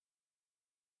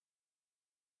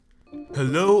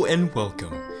Hello and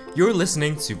welcome. You're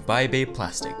listening to By Bay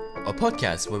Plastic, a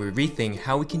podcast where we rethink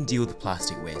how we can deal with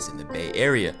plastic waste in the Bay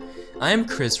Area. I am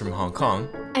Chris from Hong Kong.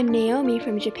 I'm Naomi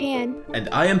from Japan. And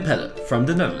I am Pelle from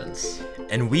the Netherlands.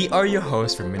 And we are your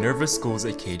hosts from Minerva Schools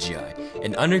at KGI,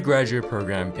 an undergraduate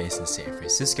program based in San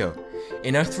Francisco.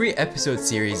 In our 3-episode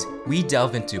series, we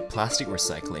delve into plastic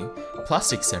recycling,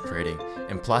 plastic separating,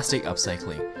 and plastic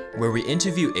upcycling, where we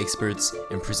interview experts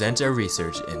and present our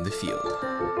research in the field.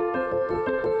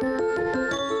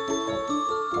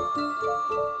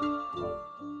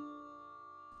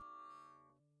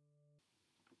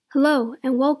 Hello,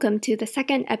 and welcome to the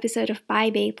second episode of By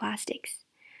Bay Plastics.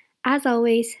 As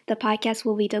always, the podcast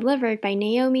will be delivered by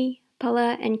Naomi, Pelle,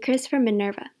 and Chris from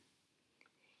Minerva.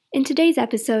 In today's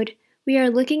episode, we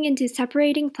are looking into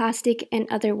separating plastic and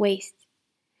other wastes.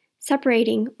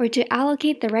 Separating, or to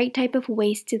allocate the right type of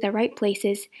waste to the right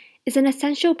places, is an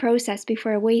essential process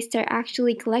before wastes are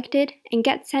actually collected and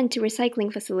get sent to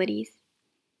recycling facilities.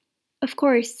 Of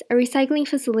course, a recycling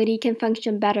facility can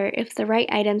function better if the right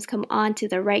items come onto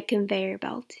the right conveyor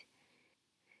belt.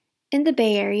 In the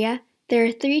Bay Area, there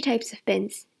are 3 types of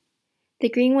bins. The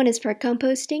green one is for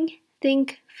composting,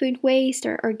 think food waste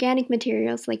or organic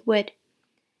materials like wood.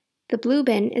 The blue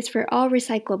bin is for all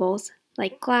recyclables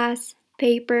like glass,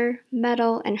 paper,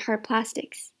 metal, and hard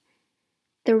plastics.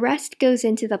 The rest goes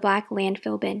into the black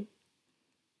landfill bin.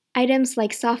 Items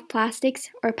like soft plastics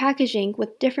or packaging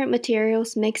with different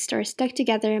materials mixed or stuck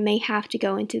together may have to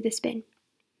go into this bin.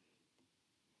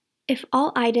 If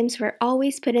all items were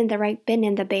always put in the right bin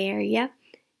in the Bay Area,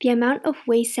 the amount of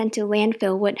waste sent to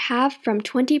landfill would halve from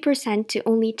 20% to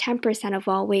only 10% of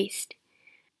all waste.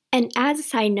 And as a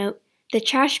side note, the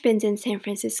trash bins in San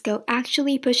Francisco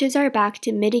actually pushes our back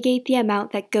to mitigate the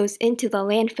amount that goes into the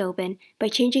landfill bin by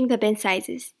changing the bin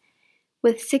sizes,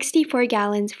 with 64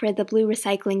 gallons for the blue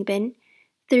recycling bin,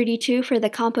 32 for the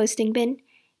composting bin,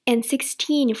 and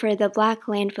 16 for the black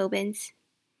landfill bins.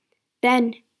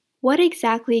 Then, what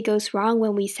exactly goes wrong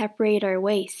when we separate our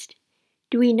waste?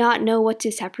 Do we not know what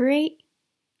to separate?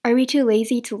 Are we too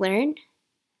lazy to learn?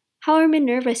 How are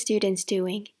Minerva students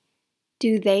doing?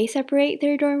 Do they separate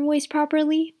their dorm waste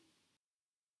properly?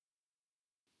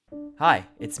 Hi,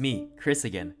 it's me, Chris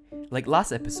again. Like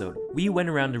last episode, we went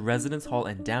around the residence hall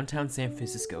in downtown San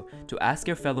Francisco to ask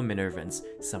our fellow Minervans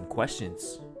some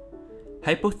questions.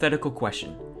 Hypothetical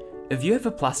question. If you have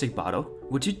a plastic bottle,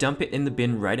 would you dump it in the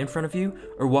bin right in front of you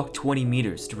or walk 20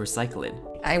 meters to recycle it?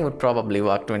 I would probably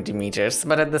walk 20 meters,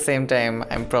 but at the same time,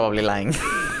 I'm probably lying.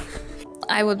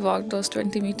 I would walk those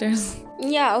 20 meters.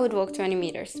 Yeah, I would walk 20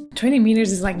 meters. 20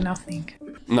 meters is like nothing.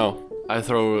 No, I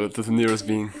throw it to the nearest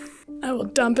bin. I will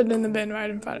dump it in the bin right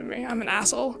in front of me. I'm an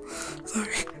asshole.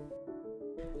 Sorry.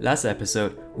 Last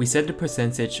episode, we said the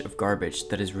percentage of garbage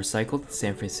that is recycled in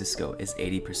San Francisco is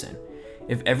 80%.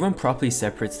 If everyone properly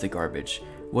separates the garbage,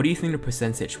 what do you think the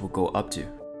percentage will go up to?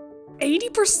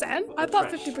 80%? I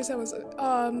thought 50% was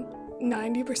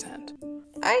 90%.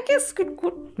 I guess could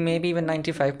maybe even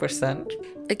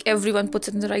 95%. Like everyone puts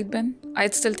it in the right bin.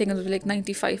 I'd still think it would be like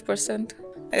 95%.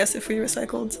 I guess if we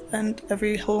recycled and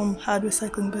every home had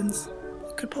recycling bins,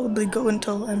 it could probably go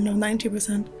until,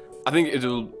 90%. I think it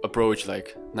will approach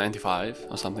like 95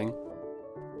 or something.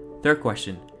 Third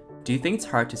question. Do you think it's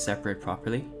hard to separate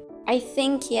properly? I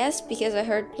think yes, because I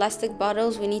heard plastic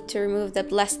bottles, we need to remove the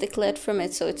plastic lid from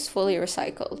it so it's fully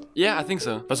recycled. Yeah, I think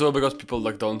so. That's well because people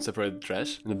don't separate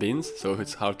trash in the bins, so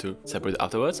it's hard to separate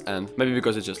afterwards, and maybe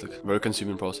because it's just very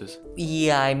consuming process.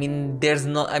 Yeah,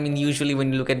 usually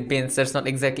when you look at bins, there's not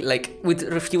exactly, with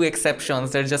a few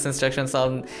exceptions, there's just instructions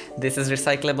on this is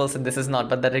recyclables and this is not,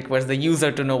 but that requires the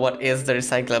user to know what is the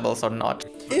recyclables or not.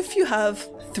 If you have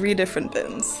 3 different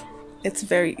bins, it's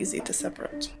very easy to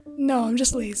separate. No, I'm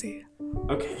just lazy.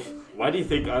 Okay, why do you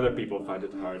think other people find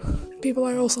it hard? People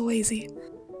are also lazy.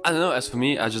 I don't know, as for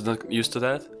me, I'm just not used to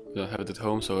that. I don't have it at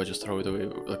home, so I just throw it away,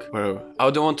 wherever. I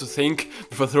don't want to think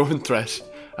before throwing trash.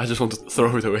 I just want to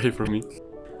throw it away from me.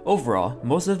 Overall,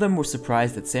 most of them were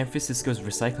surprised that San Francisco's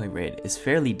recycling rate is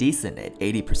fairly decent at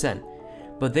 80%.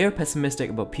 But they are pessimistic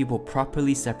about people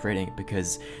properly separating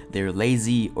because they're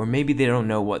lazy or maybe they don't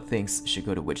know what things should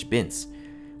go to which bins.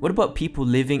 What about people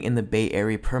living in the Bay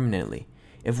Area permanently?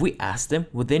 If we asked them,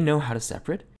 would they know how to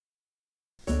separate?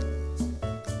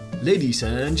 Ladies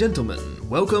and gentlemen,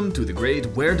 welcome to the great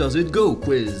Where Does It Go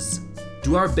quiz.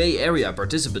 Do our Bay Area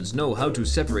participants know how to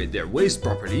separate their waste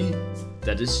properly?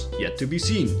 That is yet to be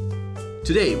seen.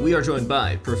 Today we are joined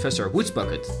by Professor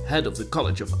Woodsbucket, head of the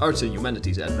College of Arts and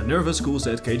Humanities at Minerva Schools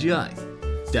at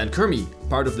KGI, Dan Kermy,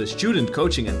 part of the student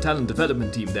coaching and talent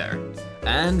development team there,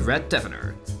 and Red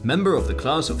Tavener, member of the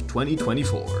class of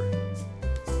 2024.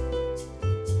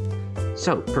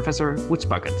 So, Professor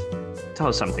Woodsbucket, tell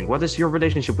us something. What is your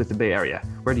relationship with the Bay Area?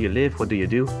 Where do you live? What do you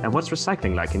do? And what's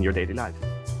recycling like in your daily life?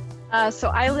 So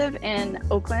I live in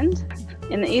Oakland,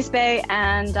 in the East Bay,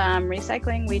 and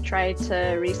recycling, we try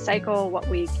to recycle what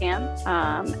we can,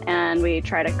 and we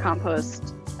try to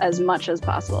compost as much as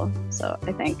possible. So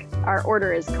I think our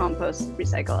order is compost,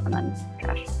 recycle, and then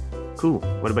trash. Cool.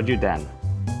 What about you, Dan?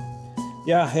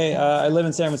 Yeah, hey, I live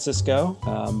in San Francisco.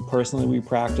 Personally, we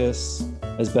practice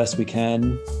as best we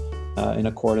can in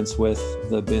accordance with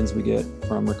the bins we get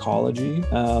from Recology.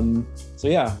 So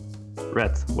yeah.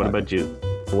 Rhett, what about you?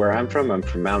 Where I'm from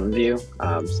Mountain View,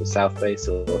 so South Bay,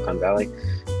 Silicon Valley.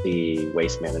 The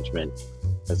waste management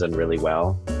has done really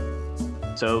well.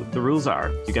 So the rules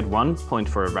are, you get 1 point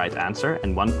for a right answer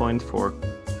and 1 point for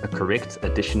a correct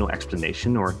additional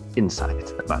explanation or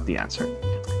insight about the answer.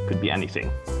 Could be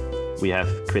anything. We have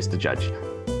Chris the judge.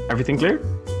 Everything clear?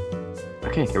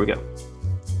 Okay, here we go.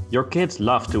 Your kids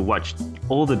love to watch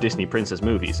all the Disney princess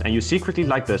movies, and you secretly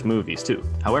like those movies too.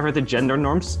 However, the gender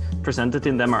norms presented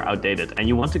in them are outdated, and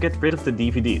you want to get rid of the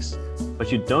DVDs,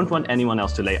 but you don't want anyone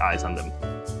else to lay eyes on them.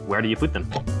 Where do you put them?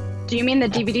 Do you mean the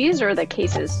DVDs or the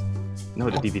cases? No,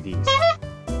 the DVDs.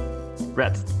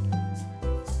 Rhett.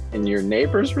 In your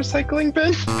neighbor's recycling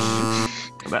bin?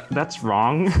 That's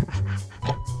wrong.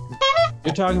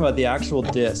 You're talking about the actual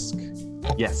disc.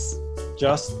 Yes.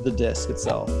 Just the disc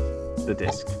itself. The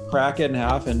disc. Crack it in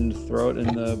half and throw it in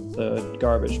the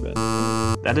garbage bin.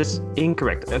 That is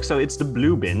incorrect. So it's the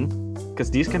blue bin, because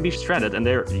these can be shredded and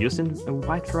they're used in a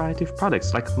wide variety of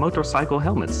products, like motorcycle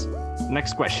helmets.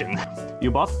 Next question. You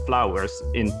bought flowers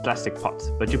in plastic pots,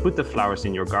 but you put the flowers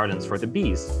in your gardens for the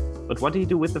bees. But what do you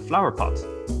do with the flower pot?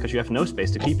 Because you have no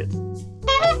space to keep it.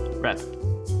 Rhett.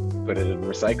 Put it in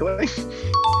recycling?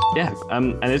 Yeah,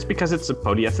 and it's because it's a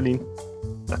polyethylene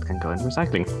that can go in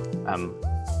recycling.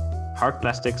 Hard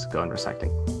plastics go in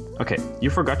recycling. Okay,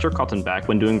 you forgot your cotton bag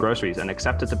when doing groceries and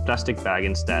accepted the plastic bag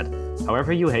instead.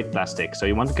 However, you hate plastic, so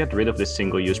you want to get rid of this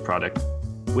single-use product.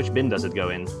 Which bin does it go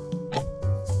in?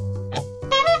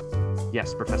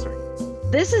 Yes, Professor.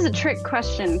 This is a trick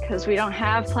question because we don't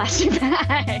have plastic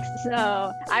bags.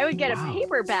 So I would get a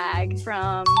paper bag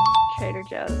from Trader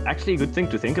Joe's. Actually, a good thing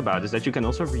to think about is that you can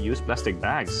also reuse plastic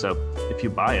bags. So if you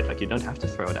buy it, you don't have to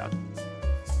throw it out.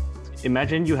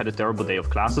 Imagine you had a terrible day of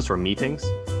classes or meetings,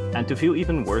 and to feel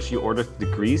even worse, you ordered the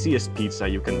greasiest pizza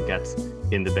you can get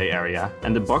in the Bay Area,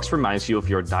 and the box reminds you of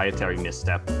your dietary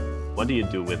misstep. What do you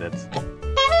do with it?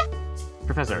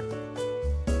 Professor.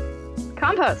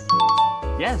 Compost.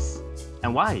 Yes.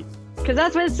 And why? Because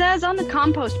that's what it says on the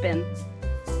compost bin.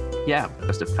 Yeah,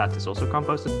 because the fat is also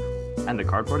composted, and the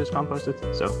cardboard is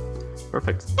composted, so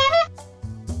perfect.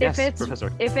 Yes,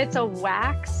 Professor. If it's a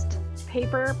waxed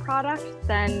paper product,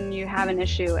 then you have an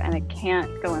issue and it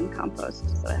can't go in compost.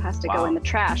 So it has to go in the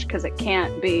trash because it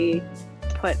can't be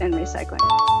put in recycling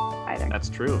either. That's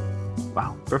true.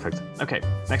 Wow, perfect. Okay,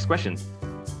 next question.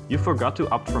 You forgot to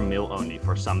opt for mail only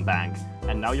for some bank,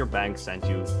 and now your bank sent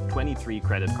you 23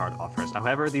 credit card offers.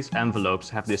 However, these envelopes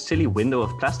have this silly window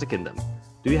of plastic in them.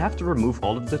 Do you have to remove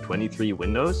all of the 23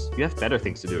 windows? You have better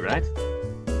things to do, right?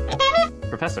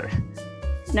 Professor.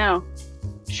 No.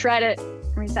 Shred it.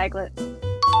 Recycle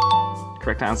it.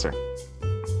 Correct answer.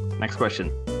 Next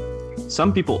question.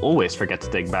 Some people always forget to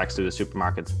take bags to the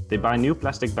supermarket. They buy new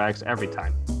plastic bags every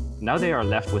time. Now they are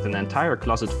left with an entire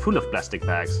closet full of plastic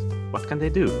bags. What can they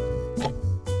do?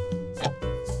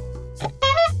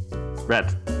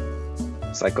 Rhett.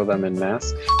 Cycle them in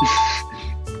mass?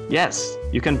 Yes,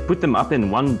 you can put them up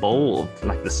in one bowl,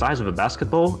 like the size of a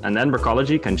basketball, and then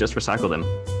Recology can just recycle them.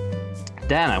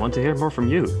 Dan, I want to hear more from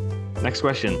you. Next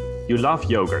question. You love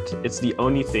yogurt. It's the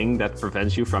only thing that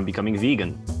prevents you from becoming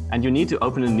vegan. And you need to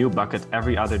open a new bucket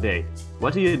every other day.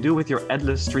 What do you do with your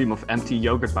endless stream of empty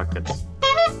yogurt buckets?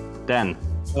 Dan.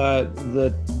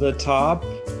 The top,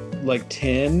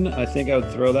 tin, I think I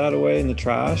would throw that away in the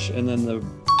trash, and then the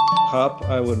cup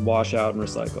I would wash out and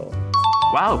recycle.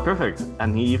 Wow, perfect.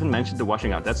 And he even mentioned the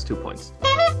washing out. That's 2 points.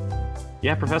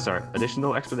 Yeah, Professor,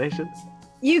 additional explanation?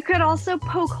 You could also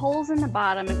poke holes in the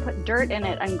bottom and put dirt in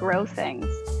it and grow things.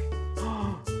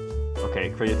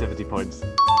 Okay, creativity points.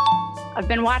 I've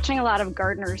been watching a lot of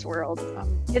Gardener's World.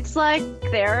 It's like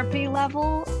therapy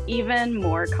level, even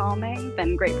more calming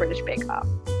than Great British Bake Off.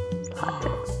 It's a hot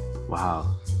tip.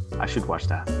 Wow, I should watch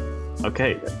that.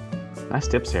 Okay, nice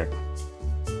tips here.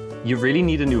 You really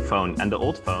need a new phone, and the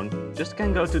old phone just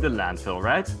can go to the landfill,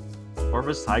 right? Or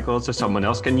recycle so someone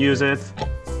else can use it.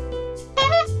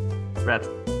 Rhett.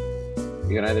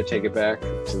 You can either take it back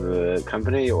to the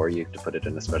company or you have to put it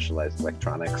in a specialized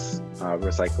electronics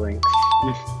recycling,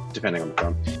 depending on the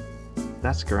phone.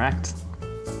 That's correct.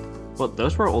 Well,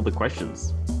 those were all the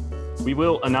questions. We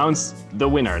will announce the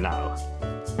winner now.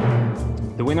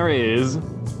 The winner is,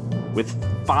 with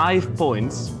 5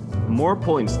 points, more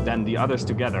points than the others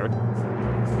together,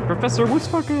 Professor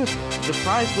Woodsparker. The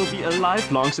prize will be a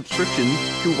lifelong subscription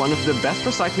to one of the best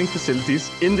recycling facilities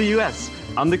in the US,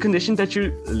 on the condition that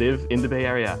you live in the Bay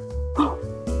Area.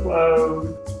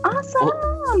 Whoa.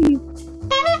 Awesome!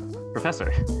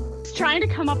 Professor. Trying to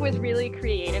come up with really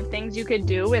creative things you could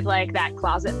do with like that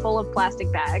closet full of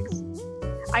plastic bags.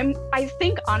 I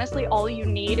think honestly all you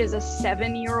need is a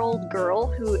 7-year-old girl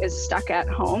who is stuck at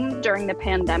home during the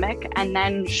pandemic, and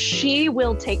then she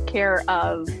will take care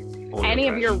of any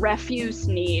of your refuse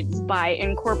needs by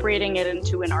incorporating it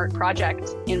into an art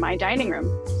project in my dining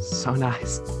room. So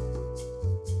nice.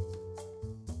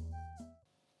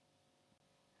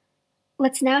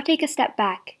 Let's now take a step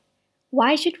back.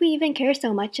 Why should we even care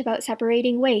so much about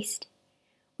separating waste?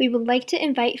 We would like to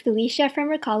invite Felicia from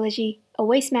Recology, a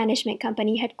waste management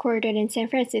company headquartered in San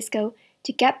Francisco,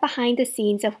 to get behind the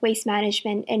scenes of waste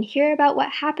management and hear about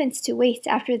what happens to waste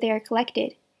after they are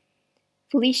collected.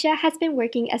 Felicia has been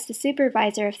working as the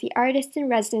supervisor of the Artists in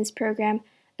Residence program,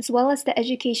 as well as the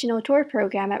educational tour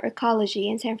program at Recology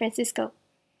in San Francisco.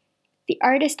 The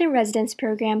Artist in Residence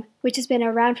program, which has been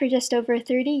around for just over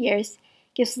 30 years,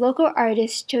 gives local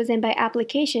artists chosen by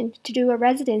application to do a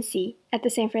residency at the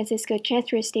San Francisco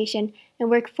transfer station and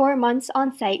work 4 months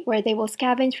on site where they will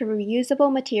scavenge for reusable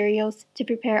materials to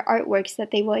prepare artworks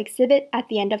that they will exhibit at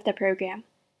the end of the program.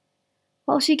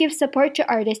 While she gives support to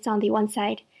artists on the one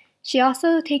side, she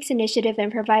also takes initiative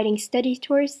in providing study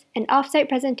tours and off-site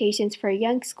presentations for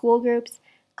young school groups,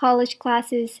 college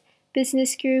classes,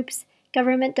 business groups,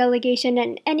 government delegation,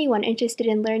 and anyone interested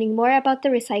in learning more about the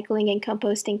recycling and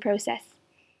composting process.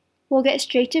 We'll get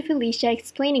straight to Felicia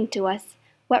explaining to us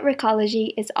what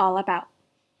Recology is all about.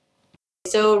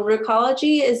 So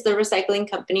Recology is the recycling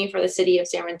company for the city of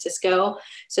San Francisco.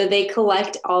 So they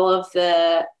collect all of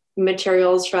the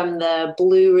materials from the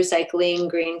blue recycling,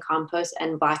 green compost,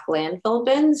 and black landfill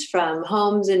bins from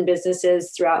homes and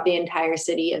businesses throughout the entire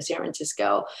city of San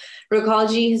Francisco.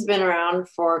 Recology has been around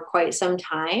for quite some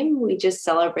time. We just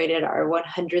celebrated our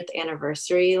 100th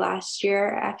anniversary last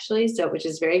year, actually, which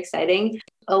is very exciting.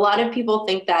 A lot of people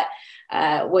think that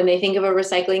when they think of a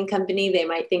recycling company, they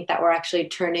might think that we're actually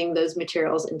turning those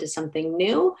materials into something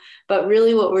new. But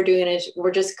really what we're doing is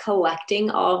we're just collecting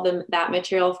all of that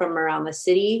material from around the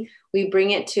city. We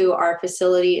bring it to our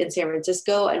facility in San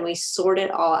Francisco and we sort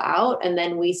it all out. And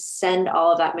then we send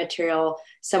all of that material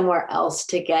somewhere else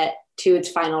to get to its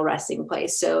final resting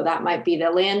place. So that might be the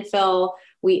landfill.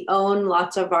 We own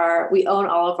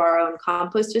all of our own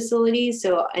compost facilities.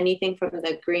 So anything from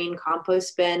the green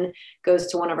compost bin goes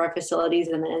to one of our facilities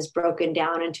and then is broken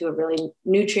down into a really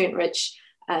nutrient-rich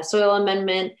soil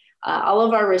amendment. All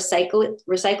of our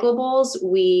recyclables,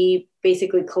 we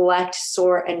basically collect,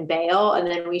 sort, and bale, and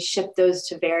then we ship those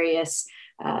to various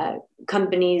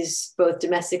companies, both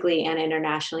domestically and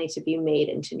internationally, to be made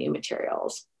into new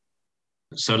materials.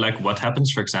 So like what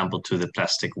happens, for example, to the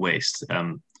plastic waste?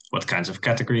 What kinds of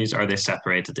categories are they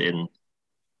separated in?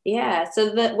 Yeah,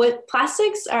 so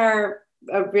plastics are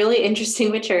a really interesting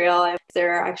material.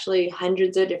 There are actually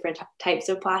hundreds of different types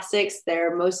of plastics.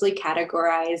 They're mostly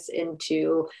categorized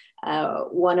into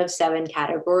one of 7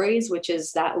 categories, which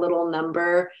is that little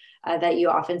number that you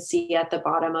often see at the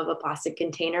bottom of a plastic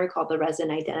container called the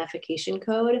resin identification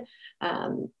code.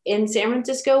 In San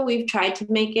Francisco, we've tried to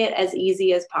make it as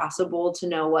easy as possible to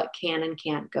know what can and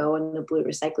can't go in the blue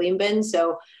recycling bin.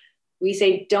 So we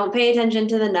say, don't pay attention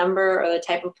to the number or the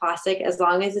type of plastic as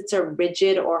long as it's a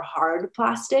rigid or hard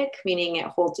plastic, meaning it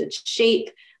holds its shape.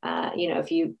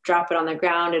 If you drop it on the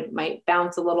ground, it might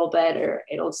bounce a little bit or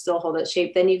it'll still hold its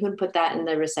shape. Then you can put that in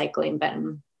the recycling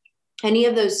bin. Any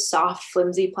of those soft,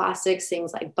 flimsy plastics,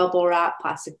 things like bubble wrap,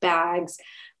 plastic bags,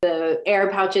 the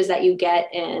air pouches that you get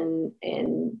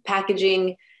in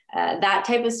packaging, that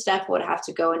type of stuff would have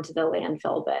to go into the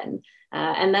landfill bin.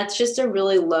 And that's just a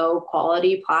really low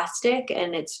quality plastic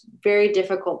and it's very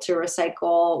difficult to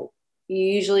recycle. You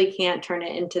usually can't turn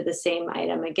it into the same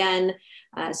item again.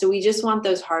 So we just want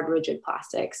those hard, rigid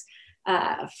plastics.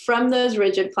 From those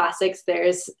rigid plastics,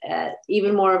 there's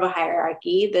even more of a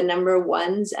hierarchy. The number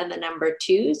 1s and the number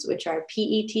 2s, which are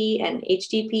PET and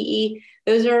HDPE,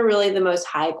 those are really the most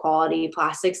high quality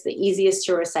plastics, the easiest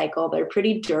to recycle. They're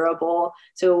pretty durable.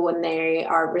 So when they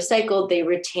are recycled, they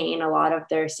retain a lot of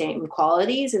their same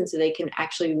qualities. And so they can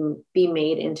actually be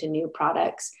made into new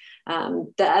products.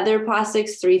 The other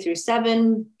plastics, 3 through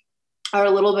 7, are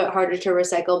a little bit harder to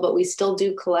recycle, but we still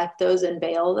do collect those and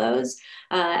bale those.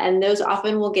 And those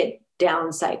often will get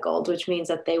downcycled, which means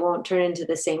that they won't turn into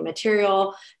the same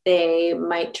material. They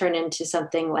might turn into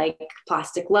something like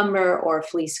plastic lumber or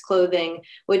fleece clothing,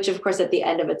 which of course at the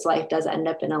end of its life does end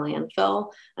up in a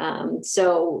landfill.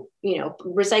 So,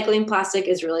 recycling plastic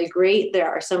is really great. There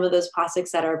are some of those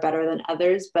plastics that are better than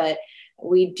others, but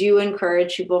we do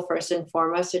encourage people first and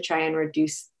foremost to try and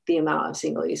reduce the amount of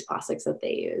single-use plastics that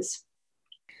they use.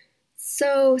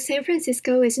 So San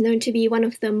Francisco is known to be one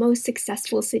of the most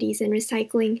successful cities in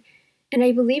recycling, and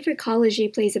I believe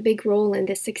Recology plays a big role in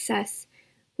this success.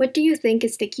 What do you think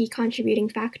is the key contributing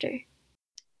factor?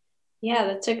 Yeah,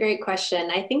 that's a great question.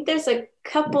 I think there's a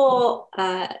couple,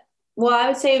 I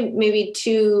would say maybe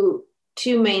two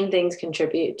main things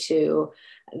contribute to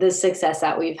the success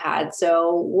that we've had.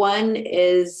 So one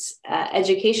is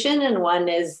education, and one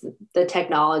is the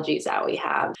technologies that we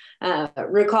have.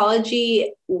 Recology,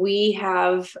 we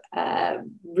have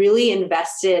really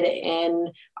invested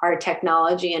in our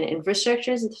technology and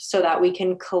infrastructures so that we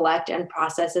can collect and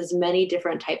process as many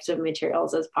different types of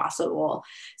materials as possible.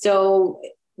 So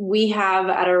we have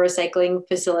at our recycling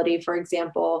facility, for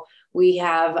example, we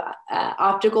have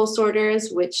optical sorters,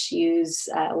 which use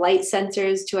light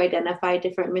sensors to identify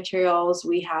different materials.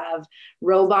 We have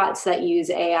robots that use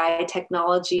AI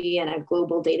technology and a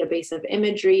global database of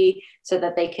imagery so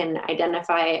that they can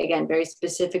identify, again, very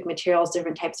specific materials,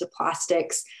 different types of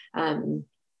plastics.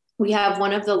 We have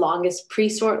one of the longest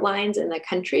pre-sort lines in the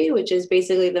country, which is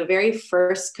basically the very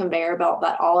first conveyor belt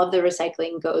that all of the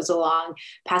recycling goes along,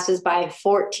 passes by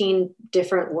 14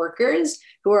 different workers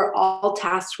who are all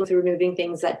tasked with removing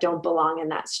things that don't belong in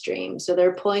that stream. So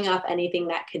they're pulling off anything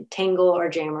that could tangle or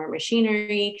jam our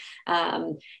machinery,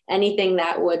 anything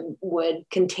that would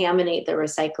contaminate the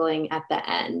recycling at the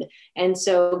end. And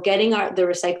so getting the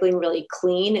recycling really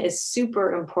clean is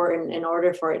super important in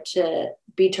order for it to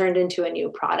be turned into a new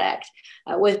product.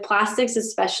 With plastics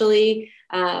especially,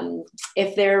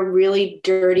 if they're really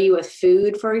dirty with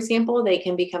food, for example, they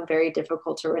can become very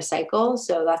difficult to recycle.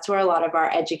 So that's where a lot of our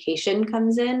education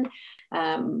comes in.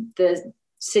 The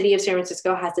city of San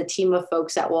Francisco has a team of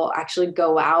folks that will actually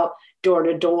go out door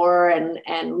to door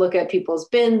and look at people's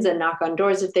bins and knock on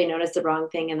doors if they notice the wrong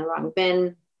thing in the wrong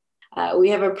bin. We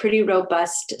have a pretty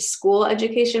robust school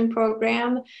education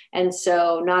program. And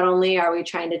so not only are we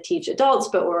trying to teach adults,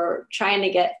 but we're trying to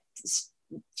get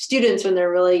students when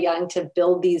they're really young to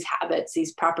build these habits,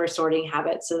 these proper sorting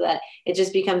habits, so that it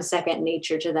just becomes second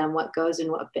nature to them what goes in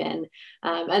what bin.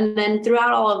 And then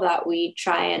throughout all of that, we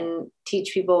try and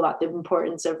teach people about the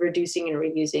importance of reducing and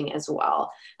reusing as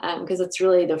well, because it's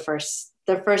really the first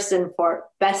and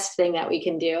best thing that we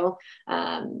can do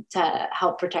to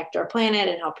help protect our planet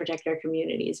and help protect our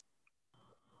communities.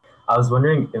 I was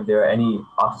wondering if there are any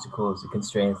obstacles or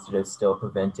constraints that are still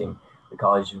preventing the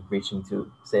college from reaching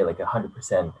to, say, like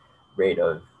 100% rate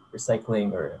of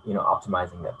recycling or,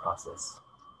 optimizing that process.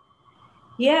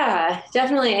 Yeah,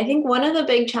 definitely. I think one of the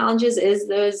big challenges is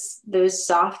those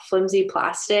soft, flimsy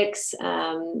plastics.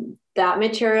 That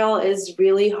material is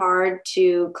really hard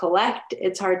to collect.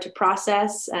 It's hard to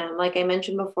process. Like I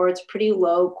mentioned before, it's pretty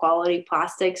low quality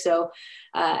plastic. So,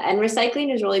 and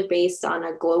recycling is really based on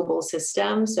a global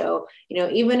system. So,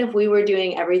 even if we were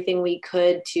doing everything we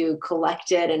could to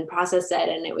collect it and process it,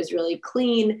 and it was really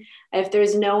clean, if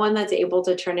there's no one that's able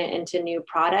to turn it into new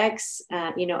products,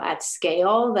 at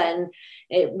scale, then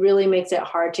it really makes it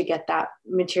hard to get that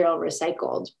material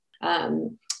recycled.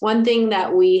 One thing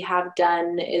that we have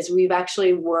done is we've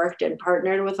actually worked and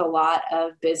partnered with a lot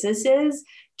of businesses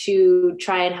to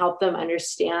try and help them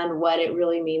understand what it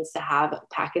really means to have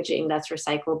packaging that's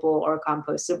recyclable or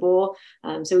compostable.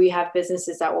 So we have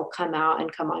businesses that will come out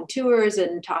and come on tours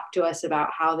and talk to us about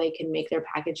how they can make their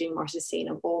packaging more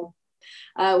sustainable.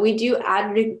 We do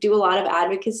a lot of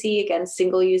advocacy against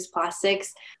single-use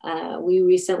plastics. We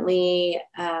recently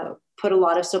put a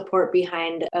lot of support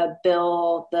behind a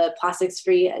bill, the Plastics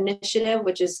Free Initiative,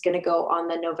 which is going to go on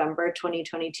the November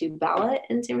 2022 ballot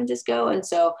in San Francisco. And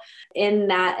so in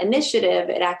that initiative,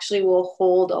 it actually will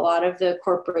hold a lot of the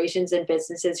corporations and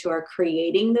businesses who are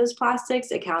creating those plastics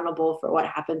accountable for what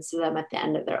happens to them at the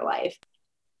end of their life.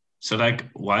 So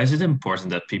why is it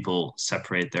important that people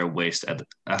separate their waste at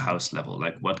a house level?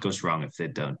 What goes wrong if they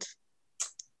don't?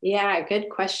 Yeah, good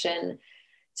question.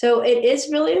 So it is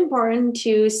really important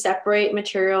to separate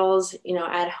materials,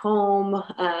 at home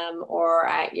or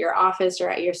at your office or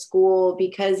at your school,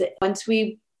 because once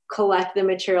we collect the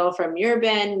material from your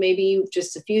bin. Maybe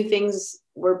just a few things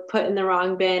were put in the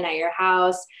wrong bin at your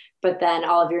house, but then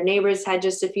all of your neighbors had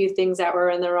just a few things that were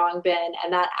in the wrong bin,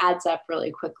 and that adds up really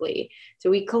quickly. So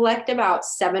we collect about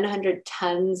 700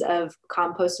 tons of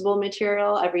compostable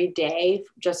material every day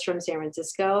just from San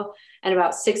Francisco, and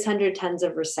about 600 tons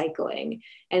of recycling.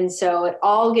 And so it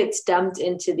all gets dumped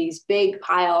into these big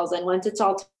piles, and once it's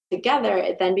all together,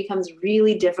 it then becomes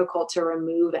really difficult to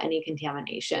remove any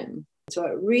contamination. So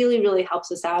it really, really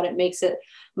helps us out. It makes it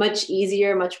much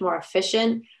easier, much more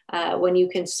efficient when you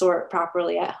can sort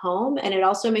properly at home. And it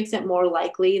also makes it more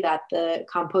likely that the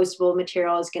compostable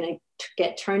material is going to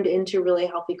get turned into really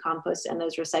healthy compost, and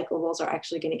those recyclables are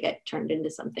actually going to get turned into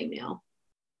something new.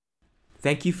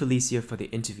 Thank you, Felicia, for the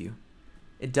interview.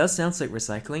 It does sound like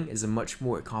recycling is a much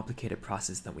more complicated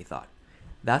process than we thought.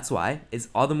 That's why it's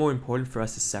all the more important for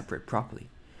us to separate properly.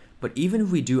 But even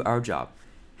if we do our job,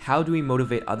 how do we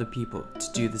motivate other people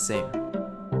to do the same?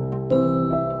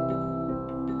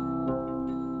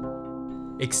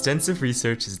 Extensive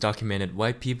research has documented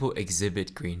why people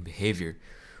exhibit green behavior.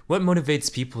 What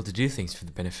motivates people to do things for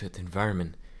the benefit of the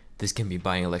environment? This can be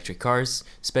buying electric cars,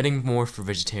 spending more for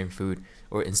vegetarian food,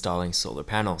 or installing solar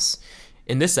panels.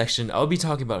 In this section, I'll be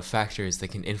talking about factors that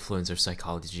can influence our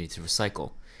psychology to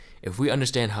recycle. If we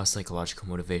understand how psychological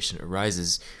motivation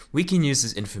arises, we can use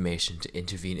this information to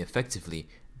intervene effectively,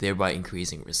 thereby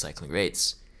increasing recycling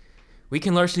rates. We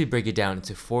can largely break it down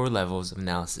into 4 levels of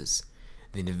analysis: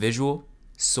 the individual,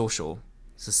 social,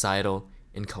 societal,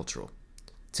 and cultural.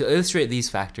 To illustrate these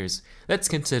factors, let's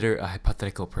consider a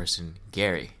hypothetical person,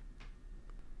 Gary.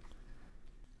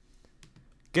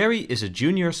 Gary is a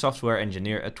junior software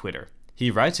engineer at Twitter. He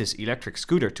rides his electric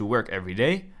scooter to work every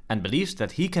day and believes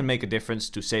that he can make a difference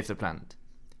to save the planet.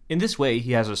 In this way,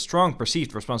 he has a strong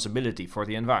perceived responsibility for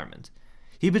the environment.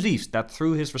 He believes that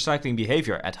through his recycling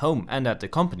behavior at home and at the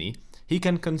company, he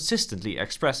can consistently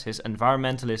express his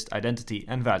environmentalist identity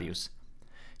and values.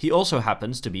 He also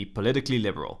happens to be politically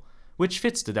liberal, which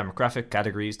fits the demographic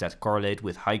categories that correlate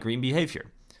with high green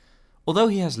behavior. Although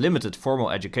he has limited formal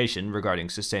education regarding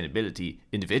sustainability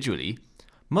individually,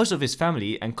 most of his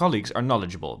family and colleagues are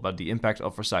knowledgeable about the impact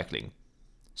of recycling.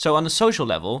 So on a social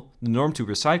level, the norm to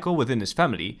recycle within his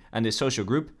family and his social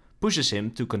group pushes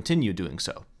him to continue doing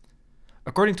so.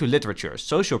 According to literature,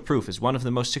 social proof is one of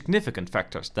the most significant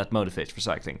factors that motivates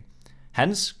recycling.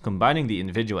 Hence, combining the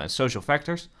individual and social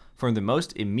factors form the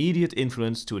most immediate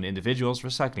influence to an individual's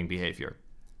recycling behavior.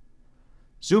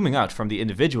 Zooming out from the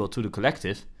individual to the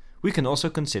collective, we can also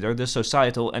consider the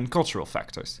societal and cultural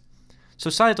factors.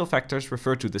 Societal factors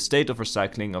refer to the state of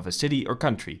recycling of a city or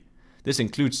country. This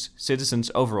includes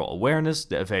citizens' overall awareness,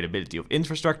 the availability of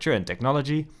infrastructure and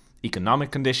technology, economic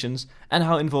conditions, and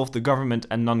how involved the government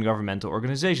and non-governmental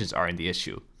organizations are in the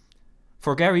issue.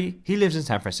 For Gary, he lives in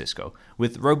San Francisco,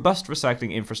 with robust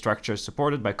recycling infrastructure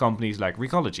supported by companies like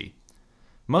Recology.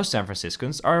 Most San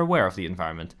Franciscans are aware of the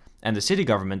environment, and the city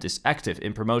government is active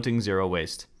in promoting zero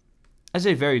waste. As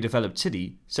a very developed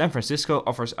city, San Francisco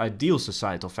offers ideal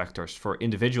societal factors for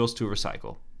individuals to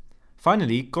recycle.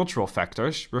 Finally, cultural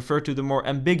factors refer to the more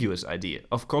ambiguous idea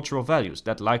of cultural values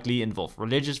that likely involve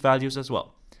religious values as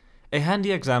well. A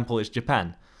handy example is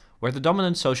Japan, where the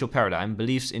dominant social paradigm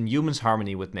believes in humans'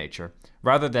 harmony with nature,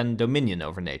 rather than dominion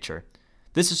over nature.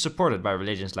 This is supported by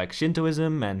religions like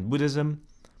Shintoism and Buddhism.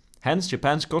 Hence,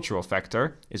 Japan's cultural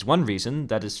factor is one reason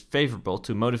that is favorable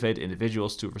to motivate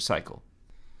individuals to recycle.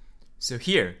 So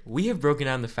here, we have broken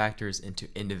down the factors into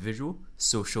individual,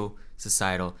 social,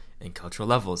 societal, and cultural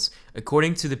levels,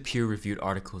 according to the peer-reviewed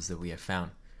articles that we have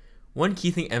found. One key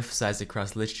thing emphasized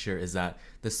across literature is that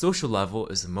the social level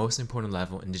is the most important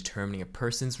level in determining a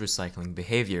person's recycling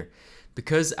behavior,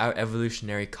 because our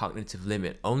evolutionary cognitive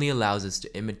limit only allows us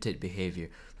to imitate behavior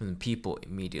from the people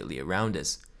immediately around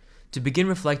us. To begin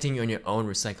reflecting on your own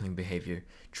recycling behavior,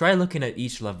 try looking at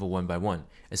each level one by one,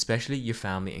 especially your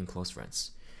family and close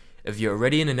friends. If you're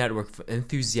already in a network of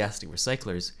enthusiastic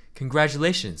recyclers,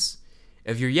 congratulations!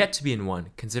 If you're yet to be in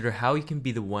one, consider how you can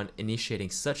be the one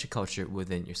initiating such a culture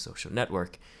within your social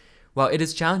network. While it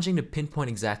is challenging to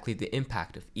pinpoint exactly the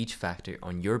impact of each factor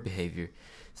on your behavior,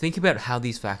 think about how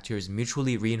these factors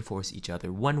mutually reinforce each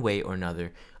other one way or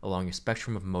another along your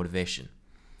spectrum of motivation.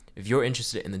 If you're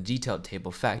interested in the detailed table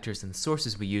of factors and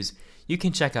sources we use, you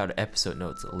can check out episode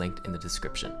notes linked in the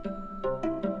description.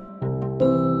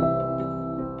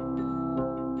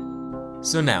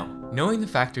 So now, knowing the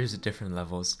factors at different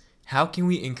levels, how can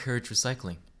we encourage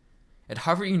recycling? At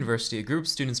Harvard University, a group of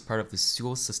students part of the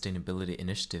School Sustainability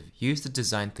Initiative used the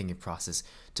design thinking process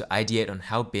to ideate on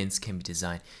how bins can be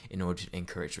designed in order to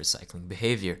encourage recycling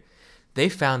behavior. They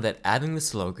found that adding the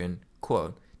slogan,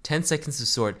 quote, 10 seconds to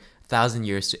sort, 1,000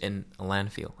 years to end a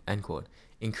landfill, end quote,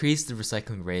 increased the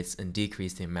recycling rates and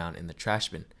decreased the amount in the trash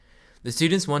bin. The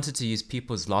students wanted to use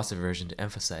people's loss aversion to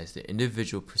emphasize their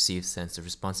individual perceived sense of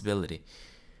responsibility.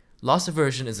 Loss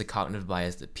aversion is a cognitive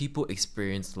bias that people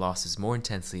experience losses more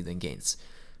intensely than gains.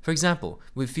 For example,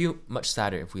 we'd feel much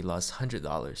sadder if we lost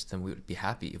 $100 than we would be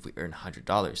happy if we earned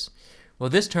 $100. Well,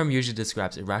 this term usually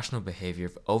describes irrational behavior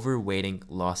of overweighting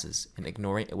losses and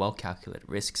ignoring well-calculated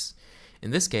risks. In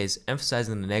this case,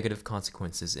 emphasizing the negative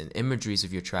consequences and imageries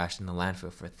of your trash in the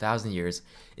landfill for 1,000 years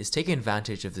is taking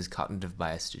advantage of this cognitive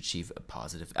bias to achieve a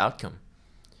positive outcome.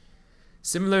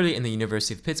 Similarly, in the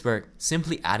University of Pittsburgh,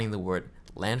 simply adding the word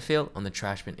landfill on the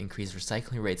trash bin increased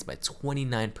recycling rates by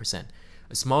 29%,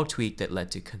 a small tweak that led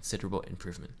to considerable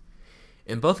improvement.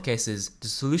 In both cases, the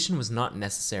solution was not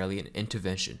necessarily an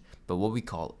intervention, but what we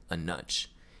call a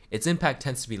nudge. Its impact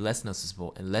tends to be less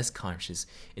noticeable and less conscious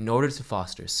in order to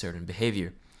foster certain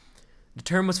behavior. The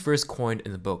term was first coined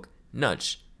in the book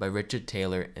Nudge by Richard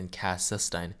Taylor and Cass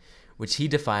Sunstein, which he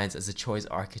defines as a choice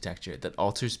architecture that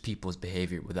alters people's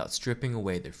behavior without stripping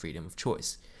away their freedom of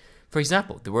choice. For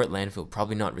example, the word landfill will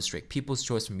probably not restrict people's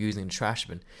choice from using the trash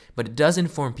bin, but it does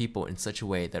inform people in such a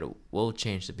way that it will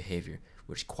change the behavior,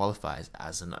 which qualifies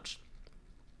as a nudge.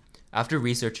 After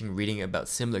researching and reading about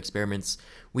similar experiments,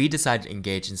 we decided to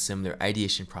engage in similar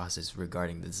ideation process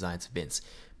regarding the designs of bins,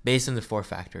 based on the 4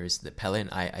 factors that Pelle and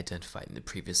I identified in the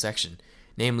previous section,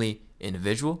 namely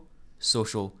individual,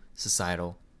 social,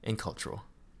 societal, and cultural.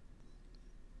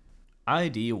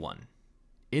 Idea 1.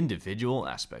 Individual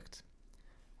aspect.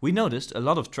 We noticed a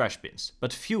lot of trash bins,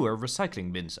 but fewer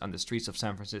recycling bins on the streets of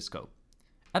San Francisco.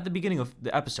 At the beginning of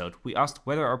the episode, we asked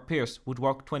whether our peers would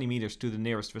walk 20 meters to the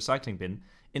nearest recycling bin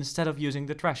instead of using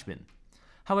the trash bin.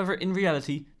 However, in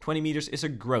reality, 20 meters is a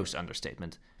gross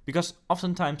understatement, because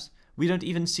oftentimes we don't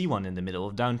even see one in the middle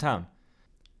of downtown.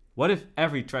 What if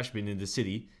every trash bin in the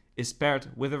city is paired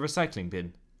with a recycling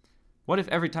bin? What if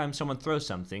every time someone throws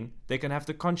something, they can have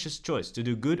the conscious choice to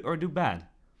do good or do bad?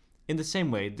 In the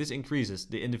same way, this increases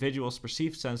the individual's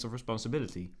perceived sense of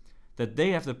responsibility, that they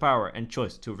have the power and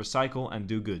choice to recycle and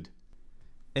do good.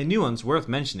 A nuance worth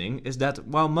mentioning is that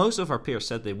while most of our peers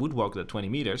said they would walk the 20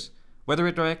 meters, whether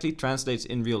it directly translates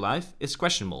in real life is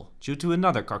questionable due to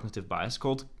another cognitive bias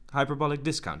called hyperbolic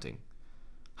discounting.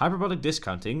 Hyperbolic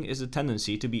discounting is a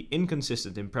tendency to be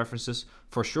inconsistent in preferences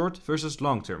for short versus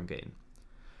long-term gain.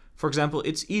 For example,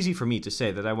 it's easy for me to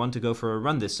say that I want to go for a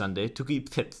run this Sunday to keep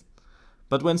fit.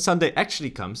 But when Sunday actually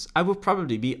comes, I will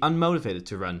probably be unmotivated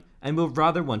to run and will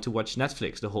rather want to watch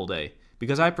Netflix the whole day,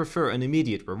 because I prefer an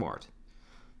immediate reward.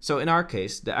 So in our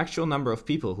case, the actual number of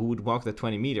people who would walk the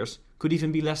 20 meters could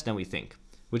even be less than we think,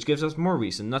 which gives us more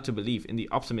reason not to believe in the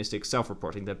optimistic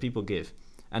self-reporting that people give,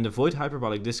 and avoid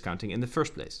hyperbolic discounting in the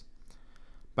first place.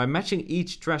 By matching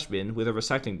each trash bin with a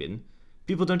recycling bin,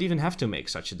 people don't even have to make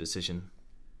such a decision.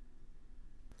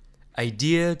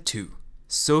 Idea 2.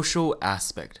 Social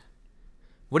aspect.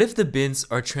 What if the bins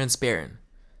are transparent?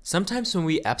 Sometimes when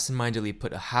we absentmindedly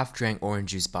put a half-drank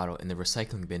orange juice bottle in the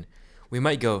recycling bin, we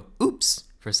might go, oops,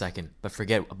 for a second, but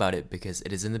forget about it because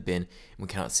it is in the bin and we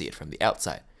cannot see it from the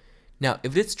outside. Now,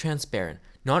 if it's transparent,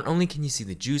 not only can you see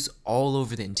the juice all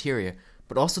over the interior,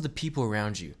 but also the people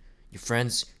around you, your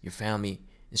friends, your family,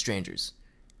 and strangers.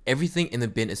 Everything in the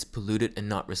bin is polluted and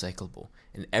not recyclable,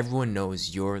 and everyone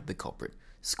knows you're the culprit,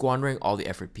 squandering all the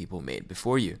effort people made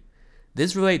before you.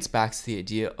 This relates back to the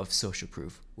idea of social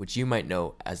proof, which you might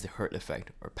know as the herd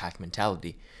effect or pack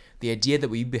mentality, the idea that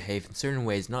we behave in certain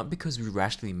ways not because we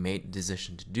rationally made the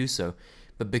decision to do so,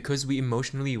 but because we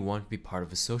emotionally want to be part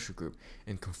of a social group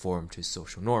and conform to a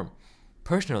social norm.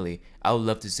 Personally, I would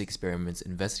love to see experiments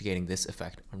investigating this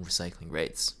effect on recycling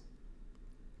rates.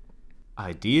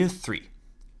 Idea 3.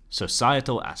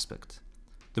 Societal aspect.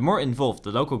 The more involved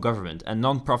the local government and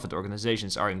non-profit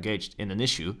organizations are engaged in an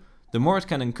issue, the more it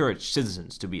can encourage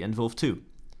citizens to be involved too.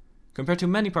 Compared to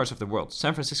many parts of the world,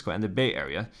 San Francisco and the Bay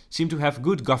Area seem to have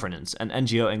good governance and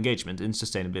NGO engagement in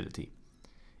sustainability.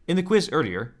 In the quiz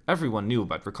earlier, everyone knew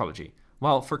about Recology,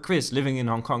 while for Chris living in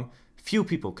Hong Kong, few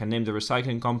people can name the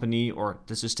recycling company or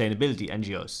the sustainability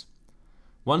NGOs.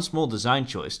 One small design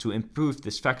choice to improve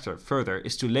this factor further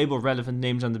is to label relevant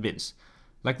names on the bins,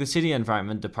 like the City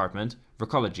Environment Department,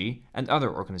 Recology, and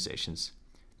other organizations.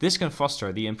 This can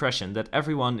foster the impression that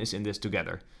everyone is in this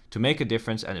together, to make a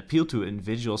difference and appeal to an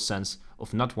individual's sense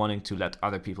of not wanting to let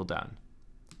other people down.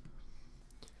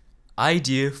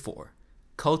 Idea 4.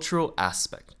 Cultural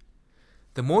aspect.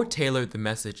 The more tailored the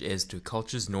message is to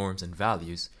culture's norms and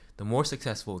values, the more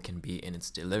successful it can be in its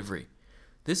delivery.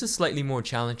 This is slightly more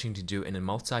challenging to do in a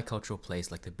multicultural place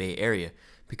like the Bay Area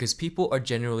because people are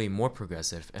generally more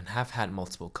progressive and have had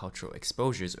multiple cultural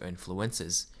exposures or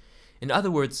influences. In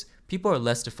other words, people are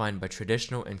less defined by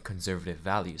traditional and conservative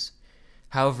values.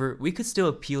 However, we could still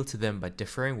appeal to them by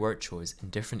differing word choice in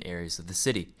different areas of the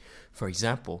city. For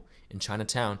example, in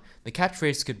Chinatown, the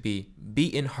catchphrase could be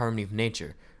in harmony with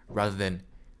nature, rather than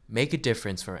make a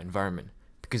difference for our environment,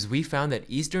 because we found that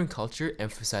Eastern culture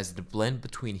emphasizes the blend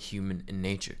between human and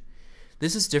nature.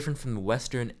 This is different from the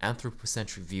Western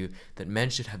anthropocentric view that men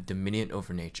should have dominion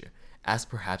over nature, as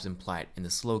perhaps implied in the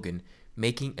slogan,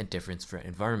 making a difference for our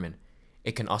environment.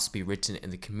 It can also be written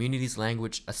in the community's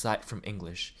language aside from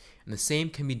English, and the same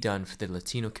can be done for the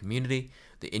Latino community,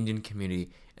 the Indian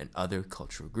community, and other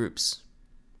cultural groups.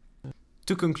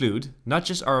 To conclude,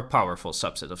 nudges are a powerful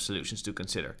subset of solutions to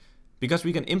consider, because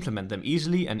we can implement them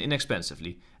easily and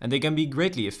inexpensively, and they can be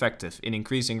greatly effective in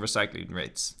increasing recycling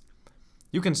rates.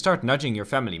 You can start nudging your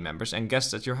family members and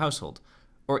guests at your household,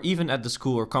 or even at the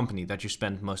school or company that you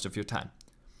spend most of your time.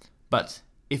 But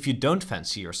if you don't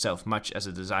fancy yourself much as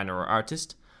a designer or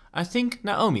artist, I think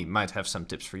Naomi might have some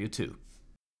tips for you too.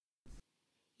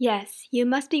 Yes, you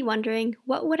must be wondering,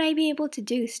 what would I be able to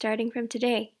do starting from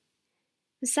today?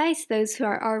 Besides those who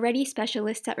are already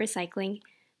specialists at recycling,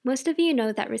 most of you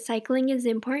know that recycling is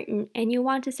important and you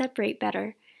want to separate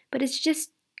better, but it's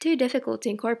just too difficult to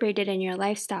incorporate it in your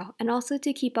lifestyle and also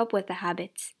to keep up with the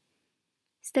habits.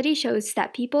 Study shows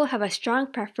that people have a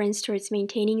strong preference towards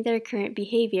maintaining their current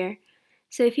behavior,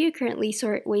 so if you currently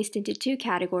sort waste into 2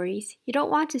 categories, you don't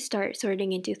want to start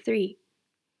sorting into 3.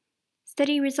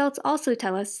 Study results also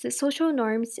tell us that social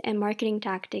norms and marketing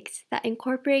tactics that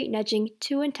incorporate nudging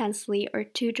too intensely or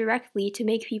too directly to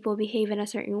make people behave in a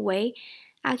certain way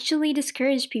actually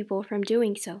discourage people from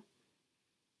doing so.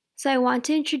 So I want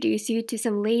to introduce you to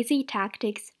some lazy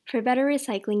tactics for better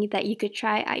recycling that you could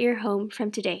try at your home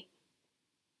from today.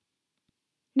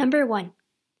 Number 1.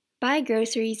 Buy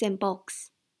groceries in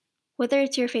bulks. Whether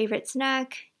it's your favorite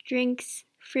snack, drinks,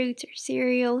 fruits, or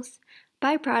cereals,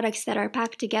 buy products that are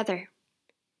packed together.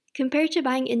 Compared to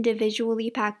buying individually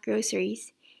packed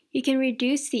groceries, you can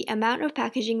reduce the amount of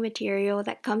packaging material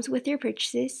that comes with your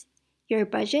purchases, your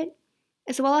budget,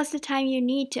 as well as the time you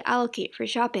need to allocate for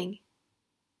shopping.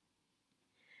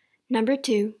 Number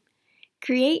 2.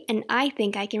 Create an I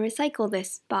think I can recycle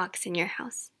this box in your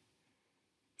house.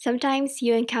 Sometimes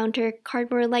you encounter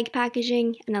cardboard-like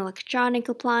packaging, an electronic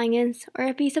appliance, or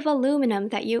a piece of aluminum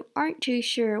that you aren't too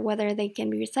sure whether they can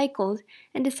be recycled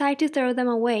and decide to throw them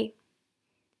away.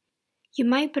 You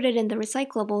might put it in the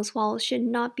recyclables while it should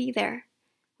not be there,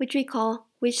 which we call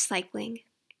wish cycling.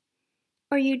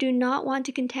 Or you do not want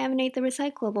to contaminate the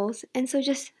recyclables and so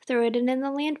just throw it in the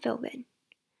landfill bin.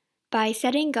 By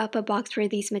setting up a box for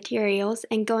these materials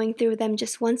and going through them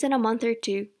just once in a month or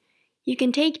 2, you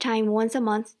can take time once a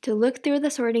month to look through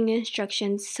the sorting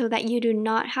instructions so that you do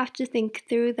not have to think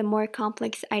through the more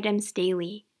complex items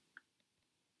daily.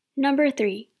 Number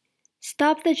 3.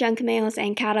 Stop the junk mails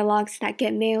and catalogs that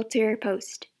get mailed to your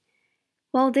post.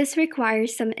 While this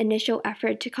requires some initial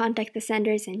effort to contact the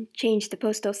senders and change the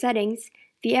postal settings,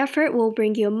 the effort will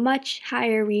bring you a much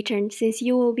higher return since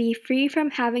you will be free from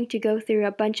having to go through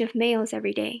a bunch of mails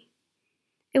every day.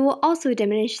 It will also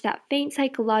diminish that faint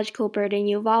psychological burden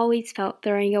you've always felt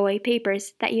throwing away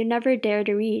papers that you never dare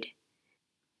to read.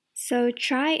 So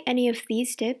try any of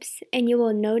these tips and you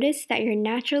will notice that you're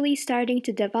naturally starting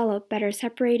to develop better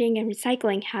separating and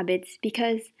recycling habits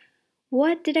because,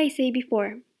 what did I say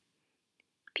before?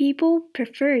 People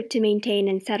prefer to maintain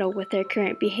and settle with their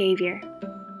current behavior.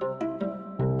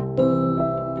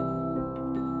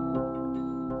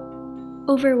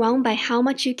 Overwhelmed by how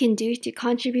much you can do to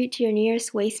contribute to your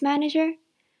nearest waste manager?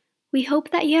 We hope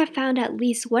that you have found at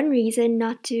least one reason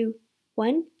not to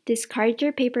 1. Discard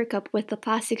your paper cup with the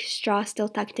plastic straw still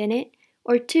tucked in it,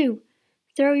 or 2.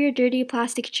 Throw your dirty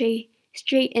plastic tray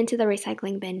straight into the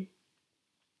recycling bin.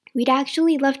 We'd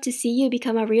actually love to see you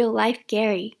become a real-life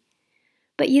Gary.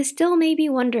 But you still may be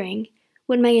wondering,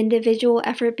 would my individual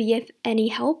effort be of any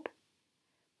help?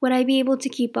 Would I be able to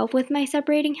keep up with my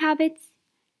separating habits?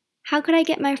 How could I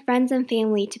get my friends and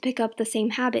family to pick up the same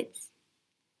habits?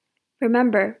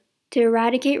 Remember, to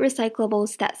eradicate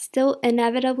recyclables that still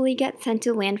inevitably get sent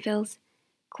to landfills,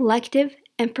 collective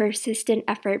and persistent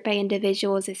effort by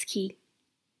individuals is key.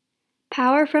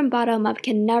 Power from bottom up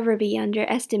can never be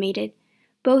underestimated,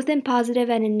 both in positive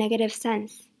and in negative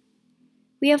sense.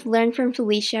 We have learned from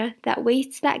Felicia that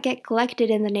wastes that get collected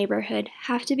in the neighborhood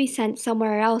have to be sent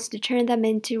somewhere else to turn them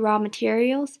into raw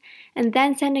materials and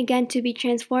then sent again to be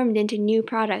transformed into new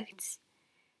products.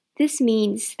 This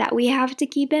means that we have to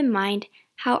keep in mind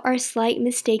how our slight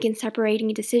mistake in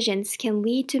separating decisions can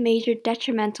lead to major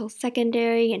detrimental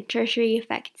secondary and tertiary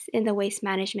effects in the waste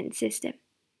management system.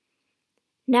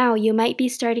 Now you might be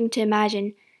starting to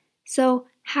imagine, so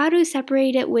how do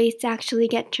separated wastes actually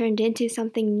get turned into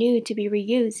something new to be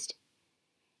reused?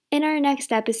 In our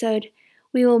next episode,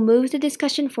 we will move the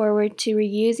discussion forward to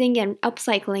reusing and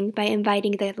upcycling by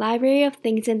inviting the Library of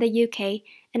Things in the UK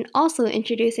and also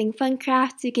introducing fun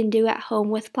crafts you can do at home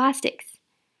with plastics.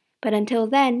 But until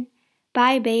then,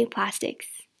 bye Bay Plastics.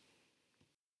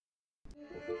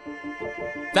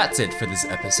 That's it for this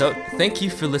episode. Thank you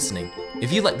for listening.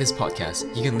 If you like this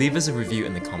podcast, you can leave us a review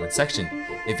in the comment section.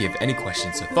 If you have any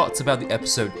questions or thoughts about the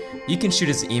episode, you can shoot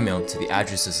us an email to the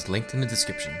addresses linked in the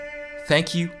description.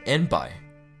 Thank you and bye.